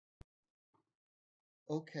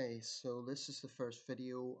Okay, so this is the first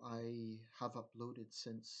video I have uploaded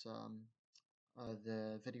since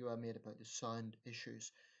the video I made about the sound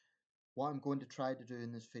issues. What I'm going to try to do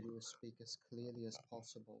in this video is speak as clearly as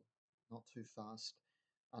possible, not too fast,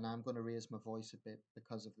 and I'm going to raise my voice a bit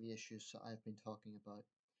because of the issues that I've been talking about,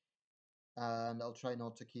 and I'll try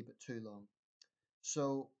not to keep it too long.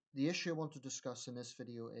 So the issue I want to discuss in this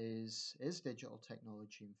video is digital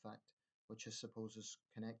technology, in fact, which I suppose is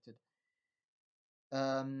connected.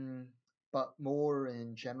 Um, but more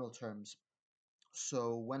in general terms.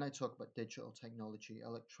 So when I talk about digital technology,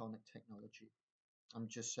 electronic technology, I'm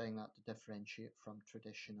just saying that to differentiate from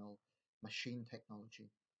traditional machine technology.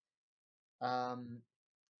 Um,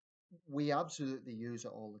 we absolutely use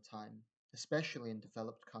it all the time, especially in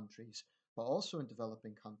developed countries, but also in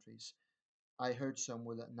developing countries. I heard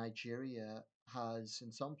somewhere that Nigeria has,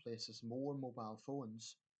 in some places, more mobile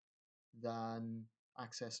phones than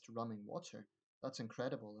access to running water. That's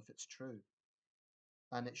incredible if it's true.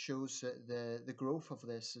 And it shows that the growth of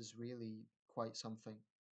this is really quite something.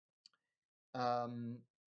 Um,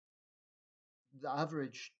 the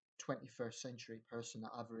average 21st century person, the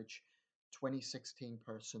average 2016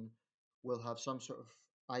 person, will have some sort of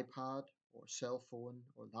iPad or cell phone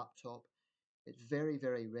or laptop. It's very,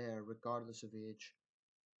 very rare, regardless of age,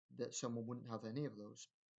 that someone wouldn't have any of those.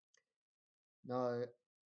 Now,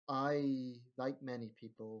 I, like many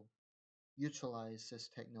people, utilize this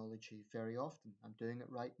technology very often. I'm doing it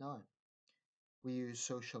right now. We use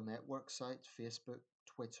social network sites, Facebook,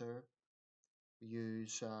 Twitter. We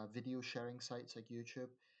use video sharing sites like YouTube.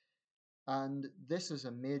 And this is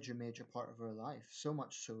a major, major part of our life. So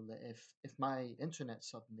much so that if my internet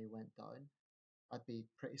suddenly went down, I'd be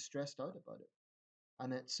pretty stressed out about it.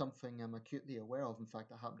 And it's something I'm acutely aware of. In fact,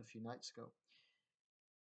 that happened a few nights ago.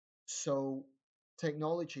 So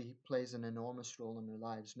technology plays an enormous role in our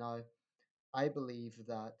lives. Now, I believe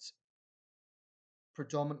that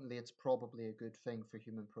predominantly it's probably a good thing for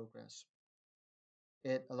human progress.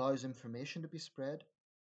 It allows information to be spread.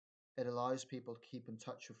 It allows people to keep in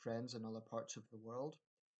touch with friends in other parts of the world.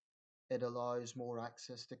 It allows more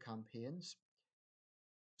access to campaigns.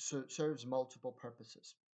 So it serves multiple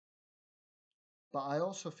purposes. But I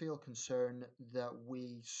also feel concerned that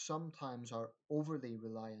we sometimes are overly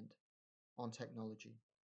reliant on technology.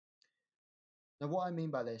 Now, what I mean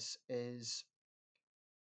by this is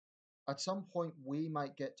at some point we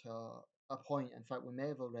might get to a point, in fact, we may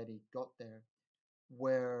have already got there,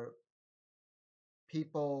 where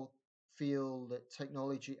people feel that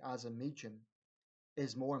technology as a medium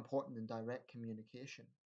is more important than direct communication.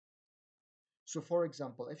 So, for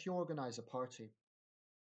example, if you organize a party,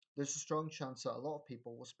 there's a strong chance that a lot of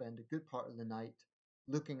people will spend a good part of the night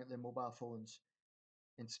looking at their mobile phones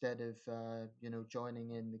instead of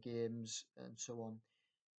joining in the games and so on.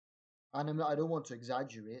 And I don't want to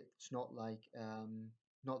exaggerate. It's not like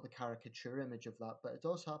not the caricature image of that, but it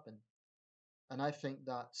does happen. And I think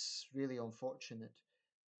that's really unfortunate,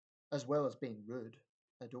 as well as being rude.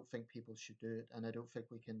 I don't think people should do it, and I don't think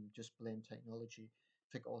we can just blame technology. I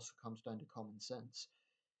think it also comes down to common sense.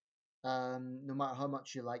 No matter how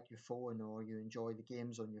much you like your phone or you enjoy the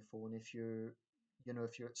games on your phone, if you're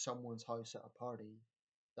at someone's house at a party,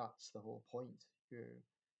 that's the whole point. You're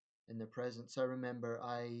in their presence. I remember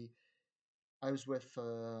I was with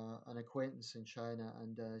an acquaintance in China,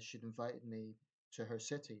 and she'd invited me to her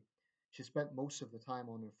city. She spent most of the time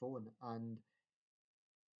on her phone, and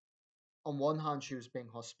on one hand, she was being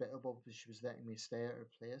hospitable because she was letting me stay at her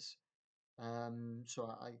place. So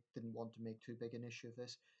I didn't want to make too big an issue of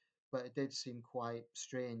this, but it did seem quite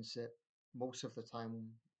strange that most of the time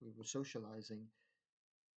we were socializing,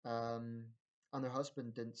 um, and her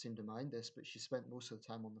husband didn't seem to mind this, but she spent most of the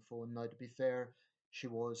time on the phone. Now, to be fair, she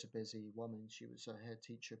was a busy woman. She was a head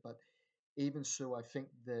teacher, but even so, I think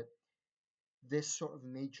that this sort of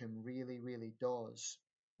medium really, really does.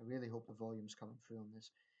 I really hope the volume's coming through on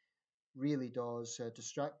this. Really does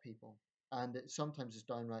distract people, and it sometimes is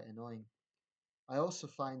downright annoying. I also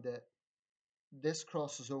find that this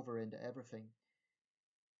crosses over into everything.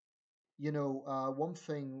 One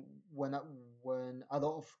thing when a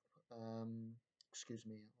lot of um, excuse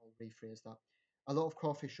me, I'll rephrase that. A lot of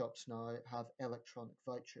coffee shops now have electronic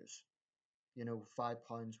vouchers.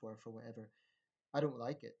 £5 worth or whatever. I don't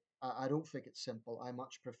like it. I don't think it's simple. I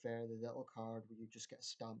much prefer the little card where you just get a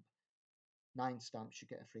stamp. 9 stamps, you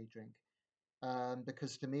get a free drink.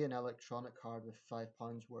 Because to me, an electronic card with £5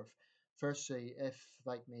 worth, firstly, if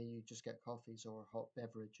like me, you just get coffees or hot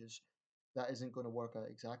beverages, that isn't going to work out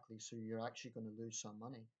exactly. So you're actually going to lose some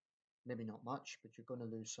money. Maybe not much, but you're going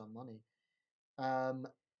to lose some money. Um,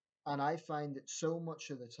 and I find that so much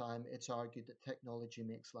of the time it's argued that technology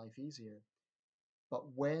makes life easier.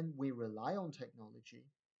 But when we rely on technology,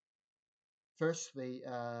 firstly,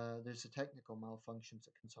 there's the technical malfunctions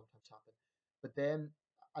that can sometimes happen. But then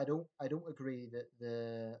I don't agree that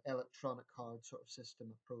the electronic card sort of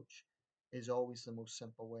system approach is always the most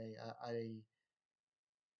simple way.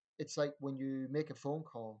 It's like when you make a phone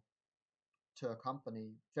call to a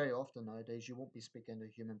company, very often nowadays you won't be speaking to a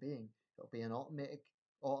human being. It'll be an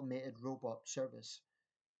automated robot service,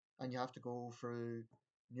 and you have to go through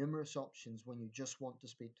numerous options when you just want to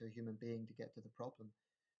speak to a human being to get to the problem.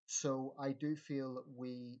 So I do feel that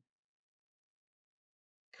we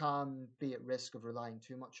can be at risk of relying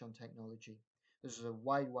too much on technology. There's a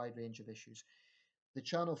wide range of issues. The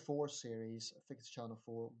Channel 4 series, I think it's Channel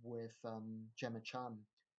 4 with Gemma Chan,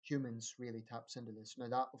 Humans, really taps into this. Now,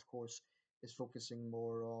 that, of course, is focusing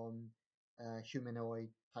more on humanoid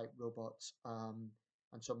type robots and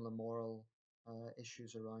some of the moral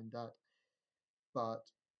issues around that. But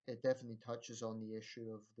it definitely touches on the issue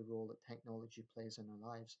of the role that technology plays in our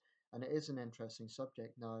lives. And it is an interesting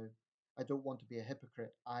subject. Now, I don't want to be a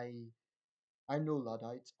hypocrite. I'm no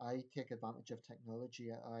Luddite. I take advantage of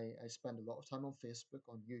technology. I spend a lot of time on Facebook,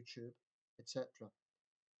 on YouTube, etc.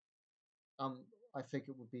 Um, I think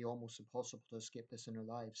it would be almost impossible to escape this in our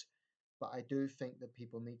lives. But I do think that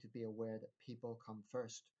people need to be aware that people come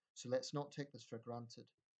first. So let's not take this for granted.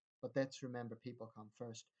 But let's remember people come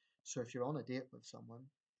first. So if you're on a date with someone,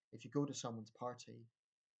 if you go to someone's party,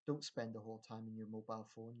 don't spend the whole time on your mobile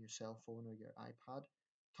phone, your cell phone, or your iPad.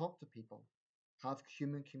 Talk to people. Have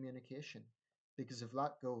human communication. Because if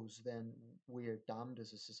that goes, then we are damned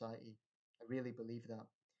as a society. I really believe that.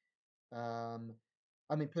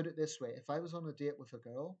 I mean, put it this way, if I was on a date with a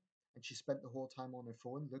girl and she spent the whole time on her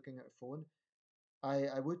phone, looking at her phone,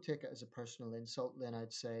 I would take it as a personal insult. Then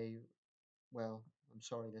I'd say, well, I'm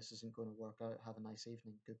sorry, this isn't going to work out. Have a nice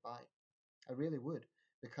evening. Goodbye. I really would.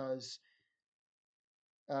 Because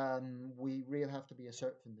we really have to be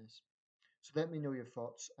assertive in this. So let me know your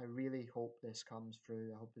thoughts. I really hope this comes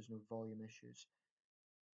through. I hope there's no volume issues.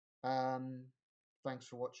 Um, Thanks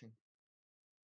for watching.